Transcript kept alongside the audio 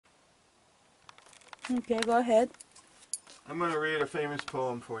Okay, go ahead. I'm going to read a famous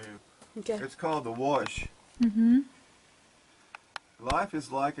poem for you. Okay. It's called The Wash. Mm-hmm. Life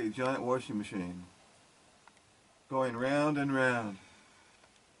is like a giant washing machine, going round and round,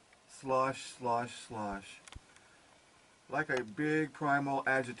 slosh, slosh, slosh, like a big primal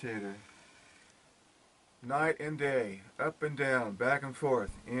agitator. Night and day, up and down, back and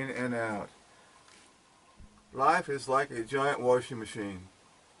forth, in and out. Life is like a giant washing machine.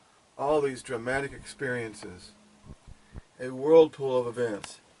 All these dramatic experiences, a whirlpool of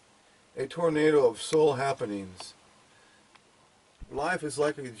events, a tornado of soul happenings. Life is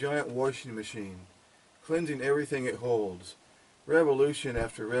like a giant washing machine, cleansing everything it holds, revolution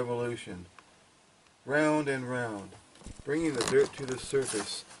after revolution, round and round, bringing the dirt to the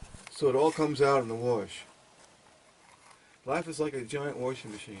surface so it all comes out in the wash. Life is like a giant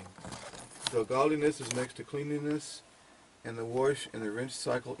washing machine. So godliness is next to cleanliness, and the wash and the rinse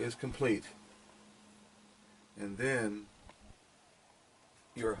cycle is complete. And then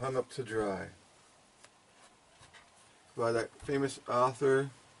you're hung up to dry. By that famous author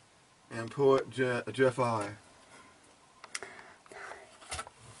and poet Jeff I.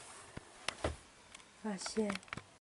 发现